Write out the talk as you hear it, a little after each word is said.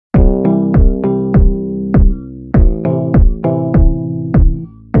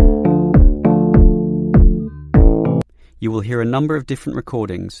hear a number of different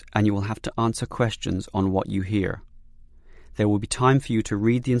recordings and you will have to answer questions on what you hear. There will be time for you to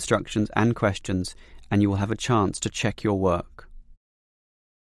read the instructions and questions, and you will have a chance to check your work.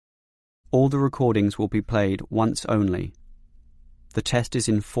 All the recordings will be played once only. The test is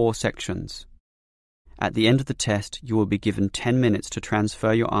in 4 sections. At the end of the test, you will be given 10 minutes to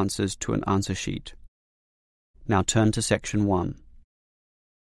transfer your answers to an answer sheet. Now turn to Section 1.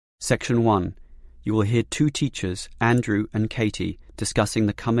 Section 1. You will hear 2 teachers, Andrew and Katie, discussing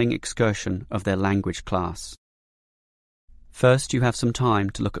the coming excursion of their language class. First, you have some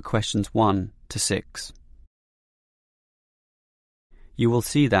time to look at questions 1 to 6. You will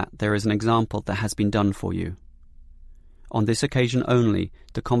see that there is an example that has been done for you. On this occasion only,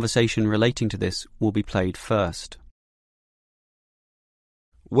 the conversation relating to this will be played first.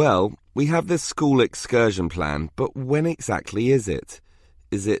 Well, we have this school excursion planned, but when exactly is it?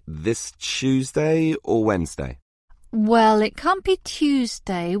 Is it this Tuesday or Wednesday? Well, it can't be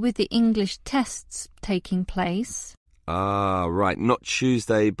Tuesday with the English tests taking place. Ah, right, not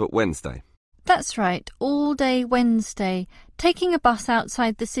Tuesday but Wednesday. That's right, all day Wednesday, taking a bus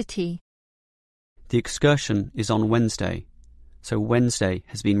outside the city. The excursion is on Wednesday, so Wednesday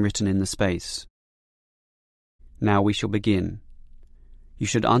has been written in the space. Now we shall begin. You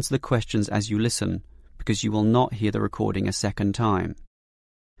should answer the questions as you listen, because you will not hear the recording a second time.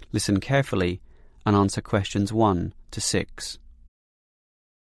 Listen carefully and answer questions 1 to 6.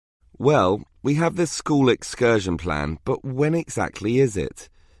 Well, we have this school excursion planned, but when exactly is it?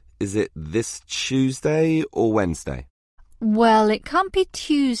 Is it this Tuesday or Wednesday? Well, it can't be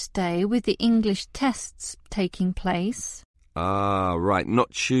Tuesday with the English tests taking place. Ah, right,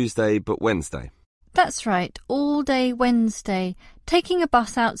 not Tuesday but Wednesday. That's right, all day Wednesday, taking a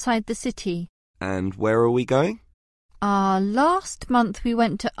bus outside the city. And where are we going? Last month we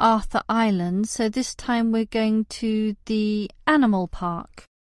went to Arthur Island, so this time we're going to the animal park.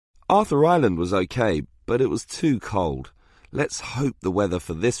 Arthur Island was okay, but it was too cold. Let's hope the weather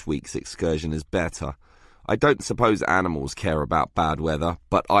for this week's excursion is better. I don't suppose animals care about bad weather,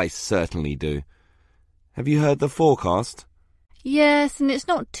 but I certainly do. Have you heard the forecast? Yes, and it's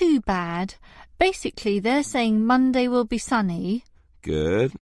not too bad. Basically, they're saying Monday will be sunny.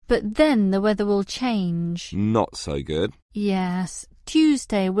 Good. But then the weather will change. Not so good. Yes.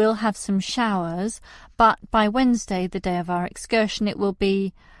 Tuesday we'll have some showers, but by Wednesday, the day of our excursion, it will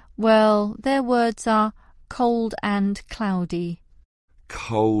be, well, their words are cold and cloudy.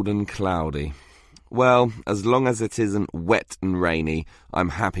 Cold and cloudy. Well, as long as it isn't wet and rainy, I'm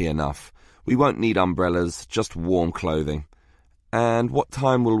happy enough. We won't need umbrellas, just warm clothing. And what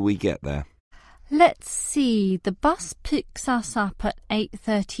time will we get there? Let's see, the bus picks us up at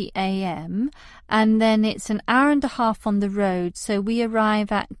 8:30 a.m. and then it's an hour and a half on the road, so we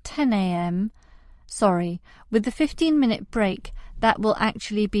arrive at 10 a.m. Sorry, with the 15-minute break, that will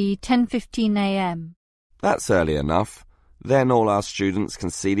actually be 10:15 a.m. That's early enough. Then all our students can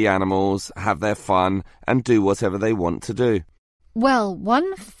see the animals, have their fun, and do whatever they want to do. Well,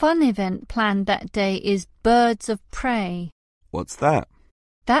 one fun event planned that day is Birds of Prey. What's that?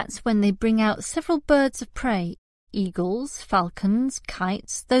 That's when they bring out several birds of prey, eagles, falcons,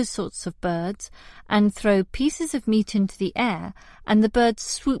 kites, those sorts of birds, and throw pieces of meat into the air, and the birds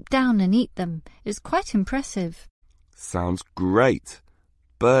swoop down and eat them. It's quite impressive. Sounds great.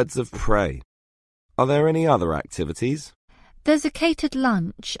 Birds of prey. Are there any other activities? There's a catered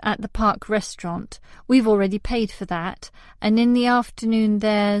lunch at the park restaurant. We've already paid for that. And in the afternoon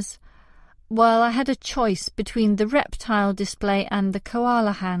there's... Well, I had a choice between the reptile display and the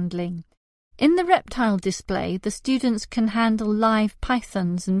koala handling. In the reptile display, the students can handle live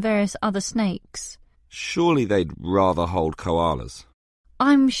pythons and various other snakes. Surely they'd rather hold koalas.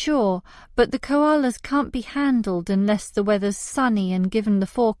 I'm sure, but the koalas can't be handled unless the weather's sunny, and given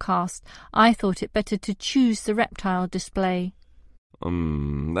the forecast, I thought it better to choose the reptile display.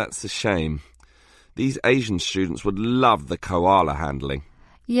 That's a shame. These Asian students would love the koala handling.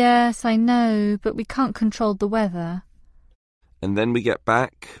 Yes, I know, but we can't control the weather. And then we get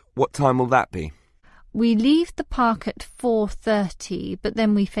back. What time will that be? We leave the park at 4:30, but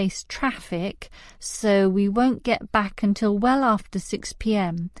then we face traffic, so we won't get back until well after 6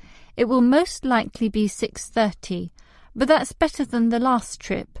 p.m. It will most likely be 6:30, but that's better than the last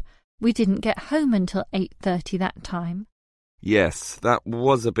trip. We didn't get home until 8:30 that time. Yes, that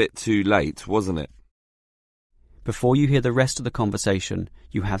was a bit too late, wasn't it? Before you hear the rest of the conversation,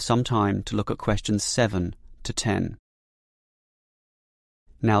 you have some time to look at questions 7 to 10.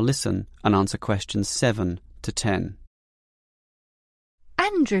 Now listen and answer questions 7 to 10.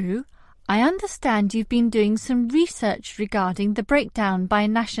 Andrew, I understand you've been doing some research regarding the breakdown by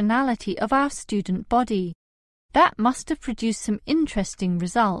nationality of our student body. That must have produced some interesting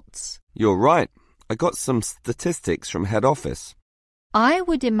results. You're right. I got some statistics from head office. I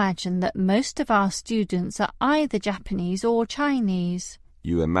would imagine that most of our students are either Japanese or Chinese.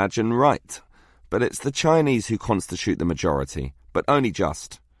 You imagine right. But it's the Chinese who constitute the majority, but only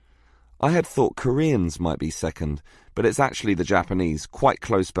just. I had thought Koreans might be second, but it's actually the Japanese, quite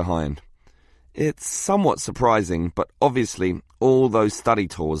close behind. It's somewhat surprising, but obviously all those study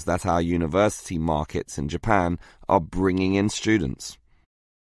tours that our university markets in Japan are bringing in students.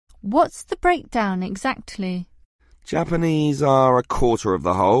 What's the breakdown exactly? Japanese are a quarter of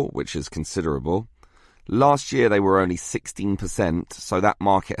the whole, which is considerable. Last year they were only 16%, so that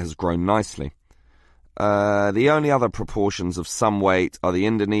market has grown nicely. The only other proportions of some weight are the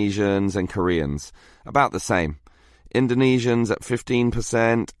Indonesians and Koreans, about the same. Indonesians at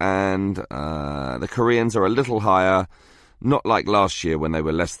 15% and the Koreans are a little higher, not like last year when they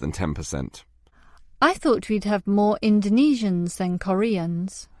were less than 10%. I thought we'd have more Indonesians than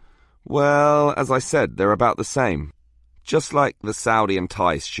Koreans. Well, as I said, they're about the same. Just like the Saudi and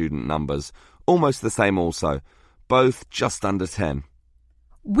Thai student numbers, almost the same also, both just under 10.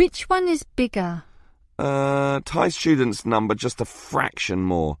 Which one is bigger? Thai students number just a fraction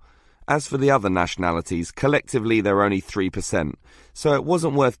more. As for the other nationalities, collectively they're only 3%, so it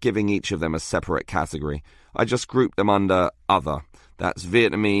wasn't worth giving each of them a separate category. I just grouped them under other. That's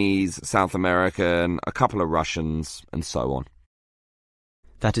Vietnamese, South American, a couple of Russians, and so on.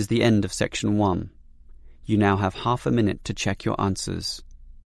 That is the end of section 1. You now have half a minute to check your answers.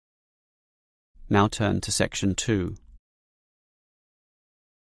 Now turn to section 2.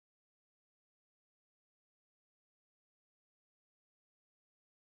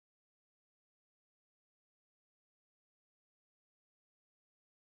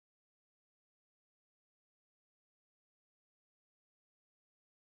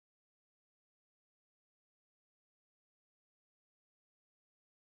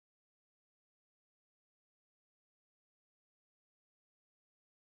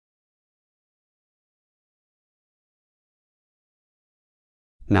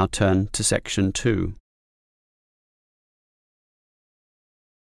 Now turn to section 2.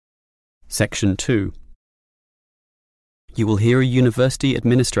 Section 2. You will hear a university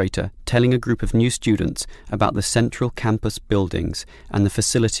administrator telling a group of new students about the central campus buildings and the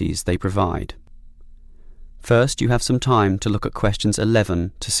facilities they provide. First, you have some time to look at questions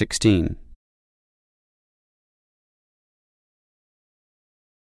 11 to 16.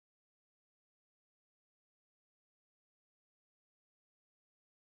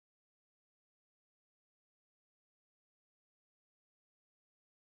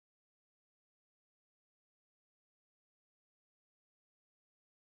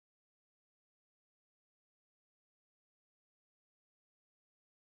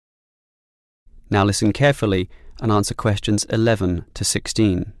 Now listen carefully and answer questions 11 to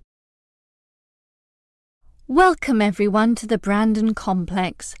 16. Welcome everyone to the Brandon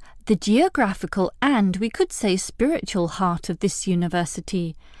Complex, the geographical and, we could say, spiritual heart of this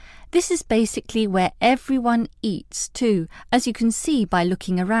university. This is basically where everyone eats too, as you can see by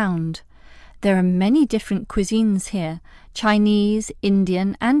looking around. There are many different cuisines here, Chinese,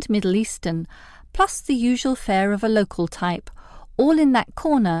 Indian and Middle Eastern, plus the usual fare of a local type, all in that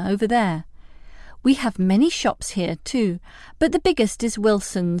corner over there. We have many shops here too, but the biggest is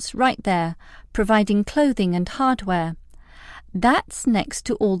Wilson's, right there, providing clothing and hardware. That's next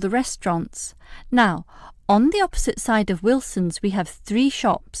to all the restaurants. Now, on the opposite side of Wilson's we have 3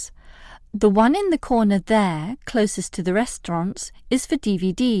 shops. The one in the corner there, closest to the restaurants, is for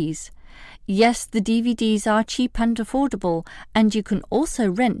DVDs. Yes, the DVDs are cheap and affordable, and you can also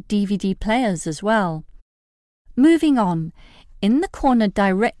rent DVD players as well. Moving on. In the corner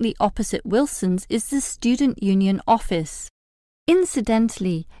directly opposite Wilson's is the Student Union office.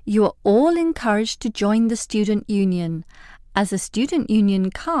 Incidentally, you are all encouraged to join the Student Union, as a Student Union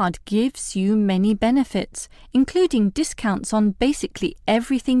card gives you many benefits, including discounts on basically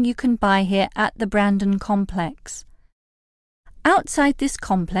everything you can buy here at the Brandon Complex. Outside this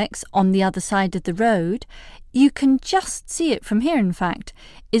complex, on the other side of the road, you can just see it from here in fact,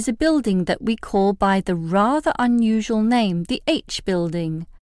 is a building that we call by the rather unusual name, the H Building.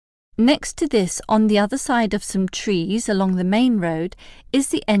 Next to this, on the other side of some trees along the main road, is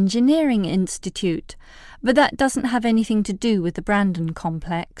the Engineering Institute, but that doesn't have anything to do with the Brandon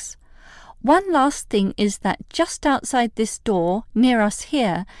Complex. One last thing is that just outside this door, near us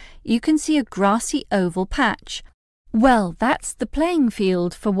here, you can see a grassy oval patch. Well, that's the playing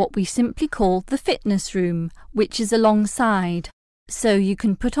field for what we simply call the fitness room, which is alongside. So you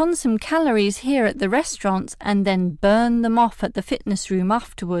can put on some calories here at the restaurants and then burn them off at the fitness room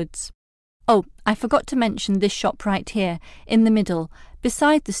afterwards. Oh, I forgot to mention this shop right here, in the middle,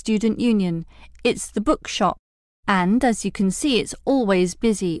 beside the Student Union. It's the bookshop, and as you can see, it's always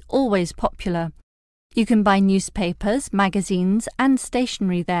busy, always popular. You can buy newspapers, magazines, and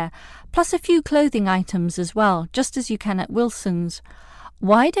stationery there, plus a few clothing items as well, just as you can at Wilson's.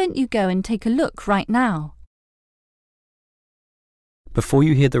 Why don't you go and take a look right now? Before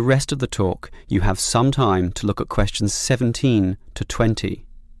you hear the rest of the talk, you have some time to look at questions 17 to 20.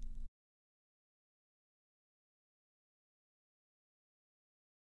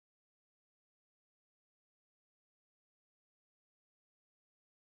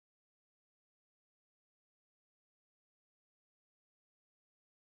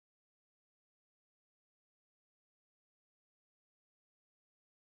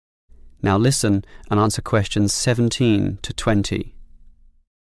 Now listen and answer questions 17 to 20.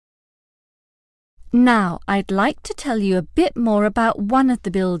 Now, I'd like to tell you a bit more about one of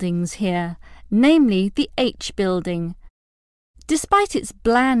the buildings here, namely the H building. Despite its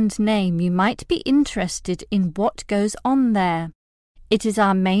bland name, you might be interested in what goes on there. It is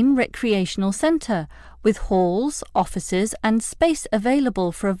our main recreational centre, with halls, offices and space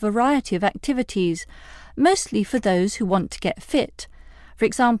available for a variety of activities, mostly for those who want to get fit. For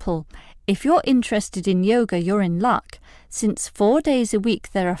example, if you're interested in yoga, you're in luck, since 4 days a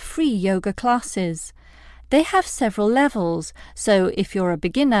week there are free yoga classes. They have several levels, so if you're a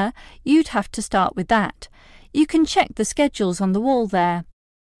beginner, you'd have to start with that. You can check the schedules on the wall there.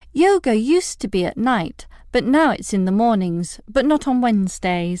 Yoga used to be at night, but now it's in the mornings, but not on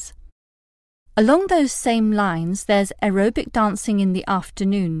Wednesdays. Along those same lines, there's aerobic dancing in the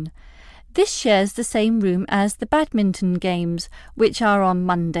afternoon. This shares the same room as the badminton games, which are on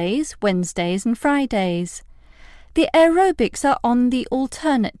Mondays, Wednesdays and Fridays. The aerobics are on the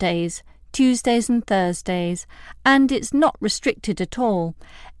alternate days, Tuesdays and Thursdays, and it's not restricted at all.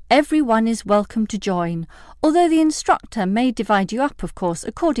 Everyone is welcome to join, although the instructor may divide you up, of course,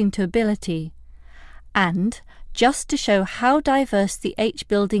 according to ability. And, just to show how diverse the H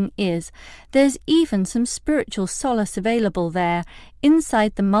building is, there's even some spiritual solace available there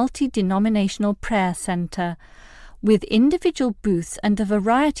inside the multi-denominational prayer centre, with individual booths and a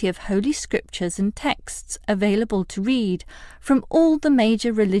variety of holy scriptures and texts available to read from all the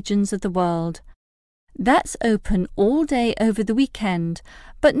major religions of the world. That's open all day over the weekend,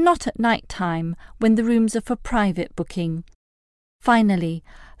 but not at night time, when the rooms are for private booking. Finally,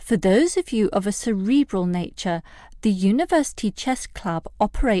 for those of you of a cerebral nature, the University Chess Club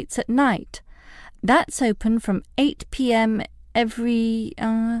operates at night. That's open from 8 p.m. every,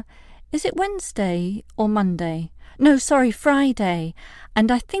 is it Wednesday or Monday? No, sorry, Friday.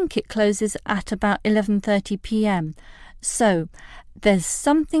 And I think it closes at about 11:30 p.m. So, there's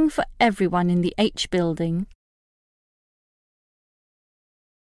something for everyone in the H building.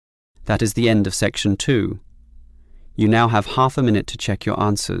 That is the end of section 2. You now have half a minute to check your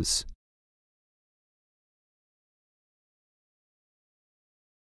answers.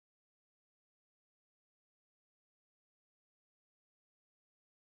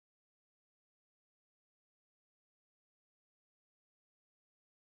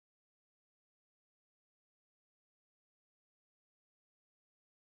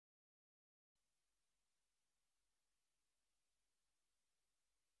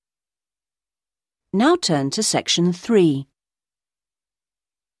 Now turn to section 3.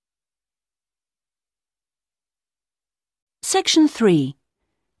 Section 3.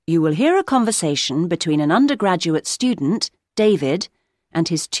 You will hear a conversation between an undergraduate student, David, and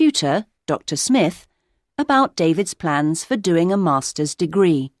his tutor, Dr. Smith, about David's plans for doing a master's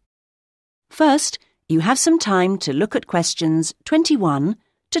degree. First, you have some time to look at questions 21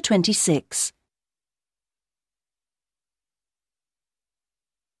 to 26.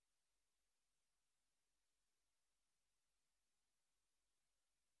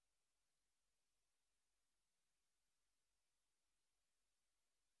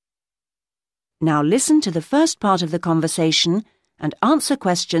 Now listen to the first part of the conversation and answer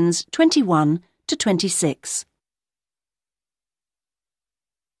questions 21 to 26.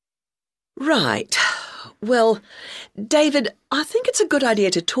 Right. Well, David, I think it's a good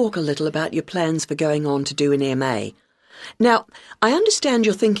idea to talk a little about your plans for going on to do an MA. Now, I understand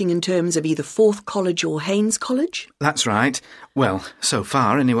you're thinking in terms of either Forth College or Haynes College? That's right. Well, so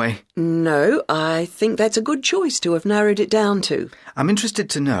far anyway. No, I think that's a good choice to have narrowed it down to. I'm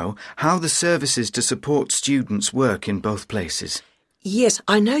interested to know how the services to support students work in both places. Yes,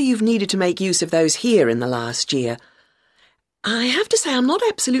 I know you've needed to make use of those here in the last year. I have to say I'm not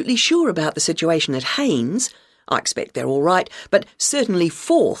absolutely sure about the situation at Haynes. I expect they're all right, but certainly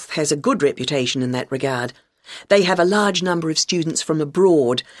Forth has a good reputation in that regard. They have a large number of students from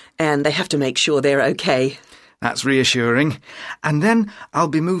abroad, and they have to make sure they're okay. That's reassuring. And then I'll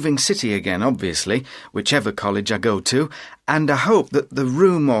be moving city again, obviously, whichever college I go to, and I hope that the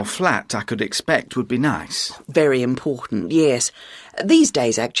room or flat I could expect would be nice. Very important, yes. These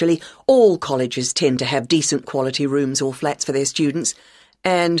days, actually, all colleges tend to have decent quality rooms or flats for their students,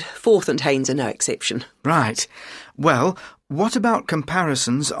 and Forth and Haynes are no exception. Right. Well, what about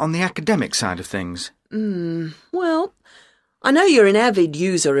comparisons on the academic side of things? Well, I know you're an avid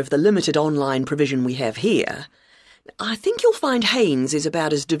user of the limited online provision we have here. I think you'll find Haynes is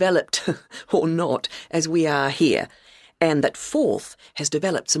about as developed, or not, as we are here, and that Forth has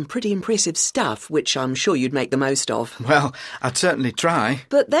developed some pretty impressive stuff, which I'm sure you'd make the most of. Well, I'd certainly try.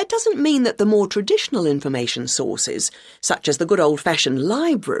 But that doesn't mean that the more traditional information sources, such as the good old-fashioned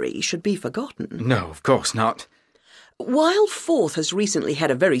library, should be forgotten. No, of course not. While Forth has recently had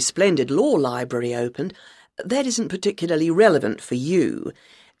a very splendid law library opened, that isn't particularly relevant for you,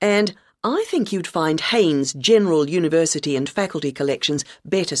 and I think you'd find Haynes' general university and faculty collections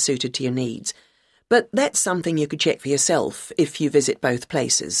better suited to your needs. But that's something you could check for yourself if you visit both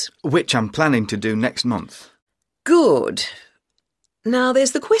places. Which I'm planning to do next month. Good. Now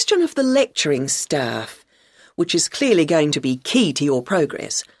there's the question of the lecturing staff, which is clearly going to be key to your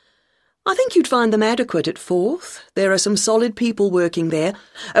progress. I think you'd find them adequate at Forth. There are some solid people working there,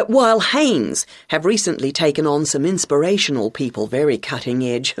 while Haynes have recently taken on some inspirational people, very cutting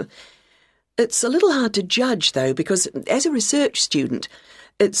edge. It's a little hard to judge, though, because as a research student,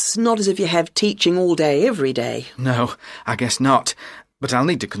 it's not as if you have teaching all day every day. No, I guess not. But I'll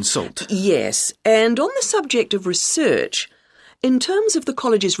need to consult. Yes, and on the subject of research, in terms of the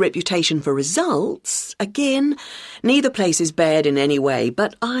college's reputation for results, again, neither place is bad in any way,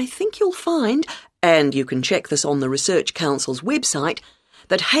 but I think you'll find, and you can check this on the Research Council's website,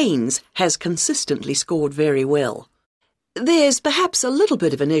 that Haynes has consistently scored very well. There's perhaps a little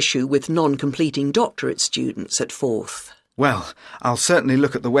bit of an issue with non-completing doctorate students at Forth. Well, I'll certainly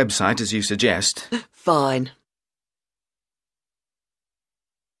look at the website as you suggest. Fine.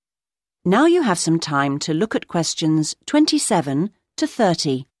 Now you have some time to look at questions 27 to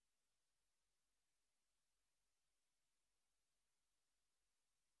 30.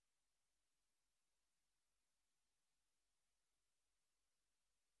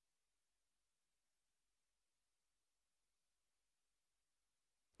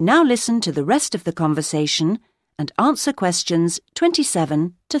 Now listen to the rest of the conversation and answer questions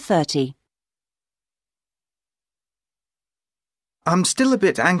 27 to 30. I'm still a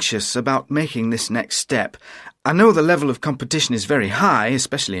bit anxious about making this next step. I know the level of competition is very high,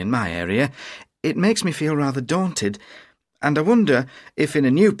 especially in my area. It makes me feel rather daunted, and I wonder if in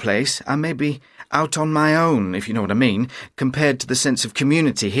a new place I may be out on my own, if you know what I mean, compared to the sense of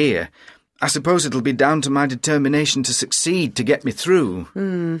community here. I suppose it'll be down to my determination to succeed to get me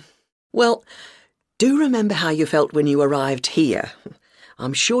through. Well, do remember how you felt when you arrived here.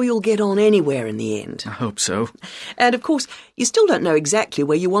 I'm sure you'll get on anywhere in the end. I hope so. And of course, you still don't know exactly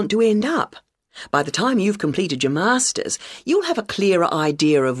where you want to end up. By the time you've completed your masters, you'll have a clearer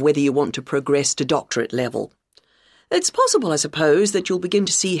idea of whether you want to progress to doctorate level. It's possible, I suppose, that you'll begin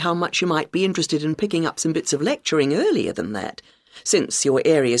to see how much you might be interested in picking up some bits of lecturing earlier than that, since your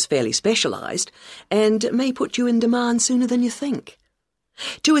area's fairly specialised, and it may put you in demand sooner than you think.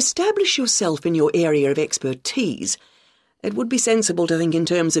 To establish yourself in your area of expertise, it would be sensible to think in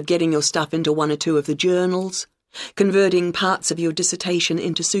terms of getting your stuff into one or two of the journals, converting parts of your dissertation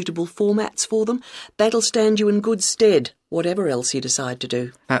into suitable formats for them. That'll stand you in good stead, whatever else you decide to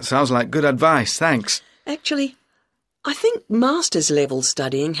do. That sounds like good advice, thanks. Actually, I think master's level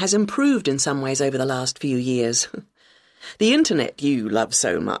studying has improved in some ways over the last few years. The internet you love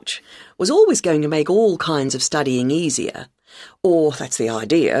so much was always going to make all kinds of studying easier. Or that's the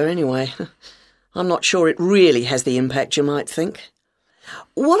idea, anyway. I'm not sure it really has the impact you might think.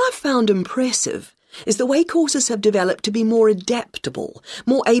 What I've found impressive is the way courses have developed to be more adaptable,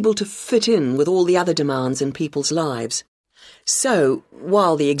 more able to fit in with all the other demands in people's lives. So,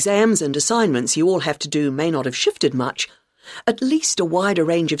 while the exams and assignments you all have to do may not have shifted much, at least a wider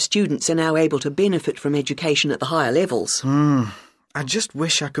range of students are now able to benefit from education at the higher levels. I just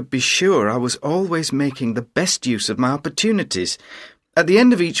wish I could be sure I was always making the best use of my opportunities. At the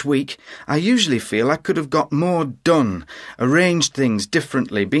end of each week, I usually feel I could have got more done, arranged things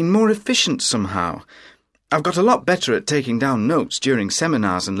differently, been more efficient somehow. I've got a lot better at taking down notes during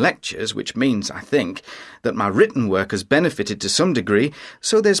seminars and lectures, which means, I think, that my written work has benefited to some degree,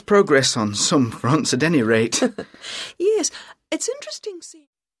 so there's progress on some fronts at any rate. Yes, it's interesting seeing...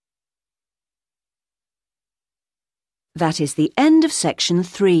 That is the end of section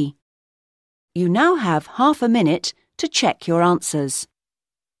 3. You now have half a minute to check your answers.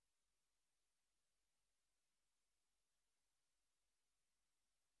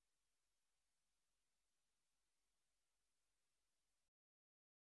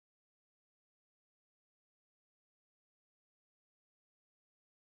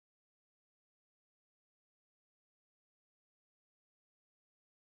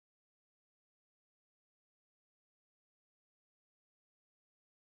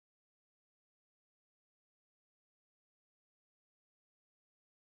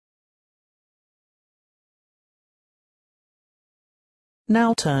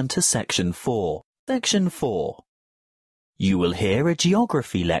 Now turn to Section 4. Section 4. You will hear a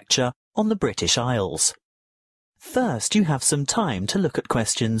geography lecture on the British Isles. First, you have some time to look at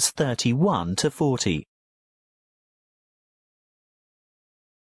questions 31 to 40.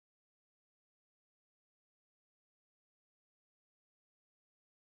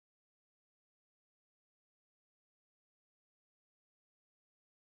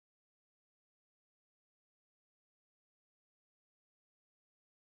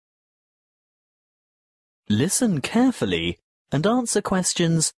 Listen carefully and answer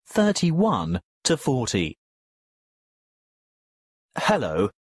questions 31 to 40. Hello,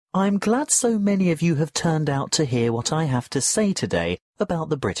 I'm glad so many of you have turned out to hear what I have to say today about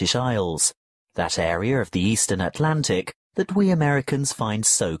the British Isles, that area of the Eastern Atlantic that we Americans find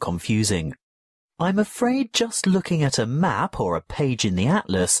so confusing. I'm afraid just looking at a map or a page in the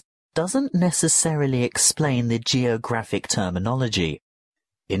atlas doesn't necessarily explain the geographic terminology.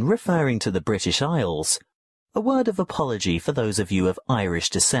 In referring to the British Isles, a word of apology for those of you of Irish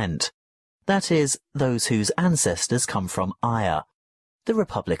descent, that is, those whose ancestors come from Eire, the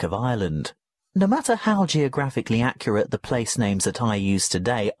Republic of Ireland. No matter how geographically accurate the place names that I use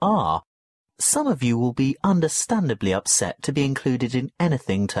today are, some of you will be understandably upset to be included in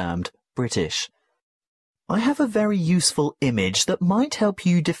anything termed British. I have a very useful image that might help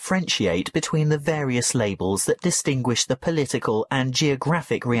you differentiate between the various labels that distinguish the political and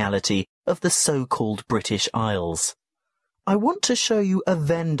geographic reality of the so-called British Isles. I want to show you a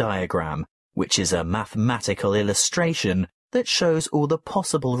Venn diagram, which is a mathematical illustration that shows all the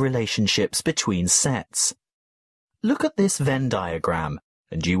possible relationships between sets. Look at this Venn diagram,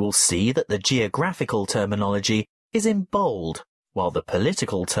 and you will see that the geographical terminology is in bold, while the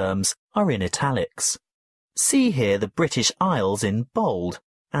political terms are in italics. See here the British Isles in bold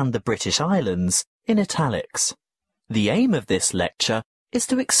and the British Islands in italics. The aim of this lecture is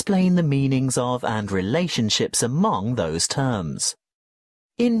to explain the meanings of and relationships among those terms.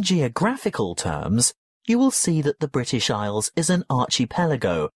 In geographical terms, you will see that the British Isles is an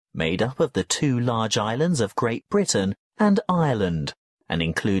archipelago made up of the two large islands of Great Britain and Ireland, and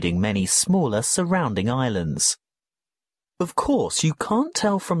including many smaller surrounding islands. Of course, you can't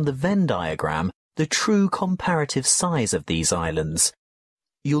tell from the Venn diagram the true comparative size of these islands.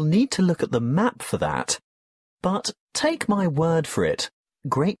 You'll need to look at the map for that. But take my word for it,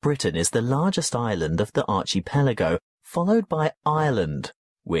 Great Britain is the largest island of the archipelago, followed by Ireland,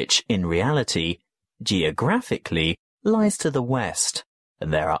 which in reality, geographically, lies to the west,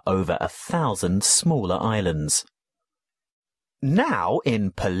 and there are over 1,000 smaller islands. Now,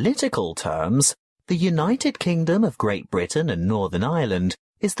 in political terms, the United Kingdom of Great Britain and Northern Ireland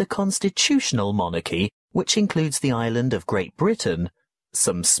is the constitutional monarchy, which includes the island of Great Britain,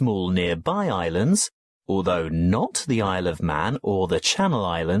 some small nearby islands, although not the Isle of Man or the Channel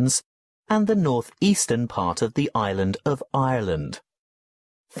Islands, and the northeastern part of the island of Ireland.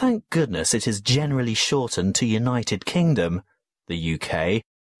 Thank goodness it is generally shortened to United Kingdom, the UK,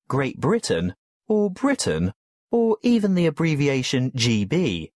 Great Britain, or even the abbreviation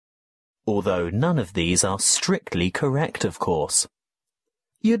GB, although none of these are strictly correct, of course.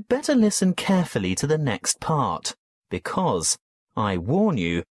 You'd better listen carefully to the next part, because, I warn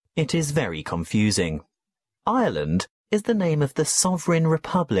you, it is very confusing. Ireland is the name of the sovereign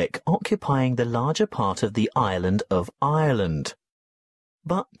republic occupying the larger part of the island of Ireland.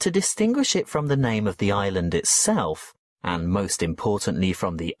 But to distinguish it from the name of the island itself, and most importantly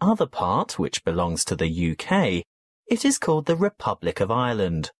from the other part which belongs to the UK, it is called the Republic of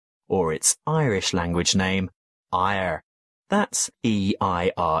Ireland, or its Irish language name, Eire. That's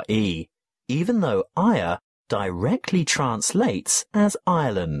E-I-R-E, even though Eire directly translates as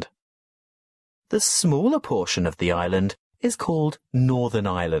Ireland. The smaller portion of the island is called Northern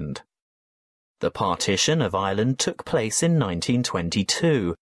Ireland. The partition of Ireland took place in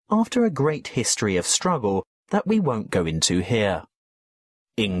 1922, after a great history of struggle that we won't go into here.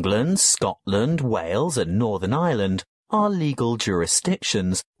 England, Scotland, Wales and Northern Ireland are legal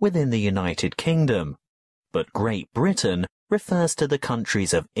jurisdictions within the United Kingdom, but Great Britain refers to the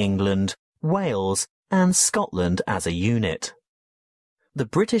countries of England, Wales, and Scotland as a unit. The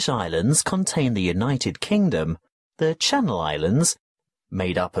British Islands contain the United Kingdom, the Channel Islands,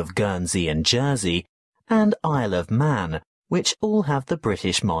 made up of Guernsey and Jersey, and Isle of Man, which all have the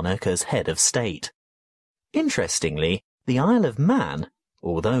British monarch as head of state. Interestingly, the Isle of Man,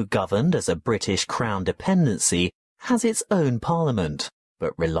 although governed as a British Crown dependency, has its own parliament,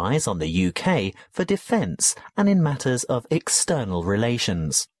 but relies on the UK for defence and in matters of external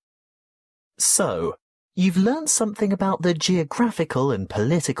relations. So, you've learnt something about the geographical and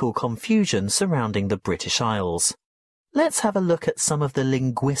political confusion surrounding the British Isles. Let's have a look at some of the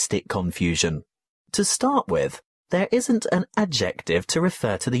linguistic confusion. To start with, there isn't an adjective to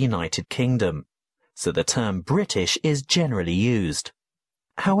refer to the United Kingdom, so the term British is generally used.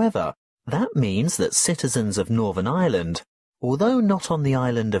 However, that means that citizens of Northern Ireland, although not on the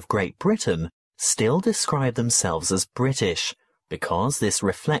island of Great Britain, still describe themselves as British, because this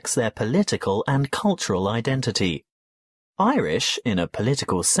reflects their political and cultural identity. Irish, in a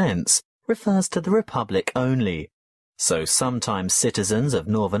political sense, refers to the Republic only, so sometimes citizens of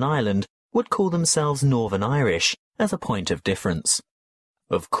Northern Ireland would call themselves Northern Irish as a point of difference.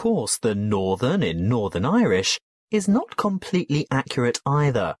 Of course, the Northern in Northern Irish is not completely accurate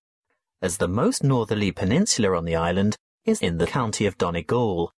either, as the most northerly peninsula on the island is in the county of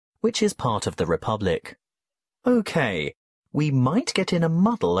Donegal, which is part of the Republic. OK, we might get in a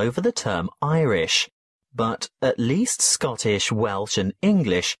muddle over the term Irish, but at least Scottish, Welsh and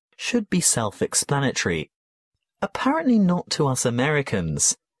English should be self-explanatory. Apparently not to us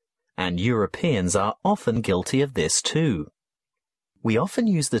Americans, and Europeans are often guilty of this too. We often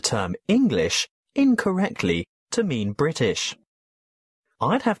use the term English incorrectly to mean British.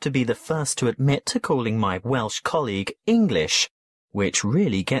 I'd have to be the first to admit to calling my Welsh colleague English, which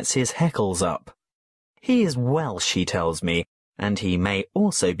really gets his heckles up. He is Welsh, he tells me, and he may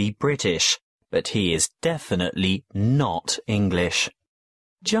also be British, but he is definitely not English.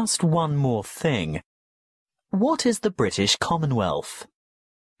 Just one more thing. What is the British Commonwealth?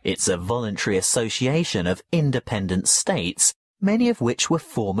 It's a voluntary association of independent states, many of which were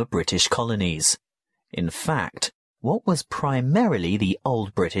former British colonies. In fact, what was primarily the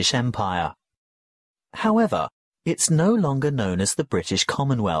old British Empire. However, it's no longer known as the British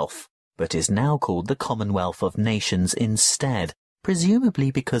Commonwealth, but is now called the Commonwealth of Nations instead,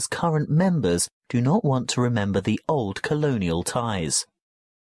 presumably because current members do not want to remember the old colonial ties.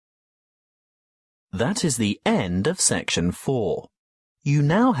 That is the end of section 4. You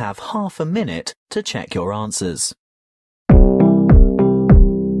now have half a minute to check your answers.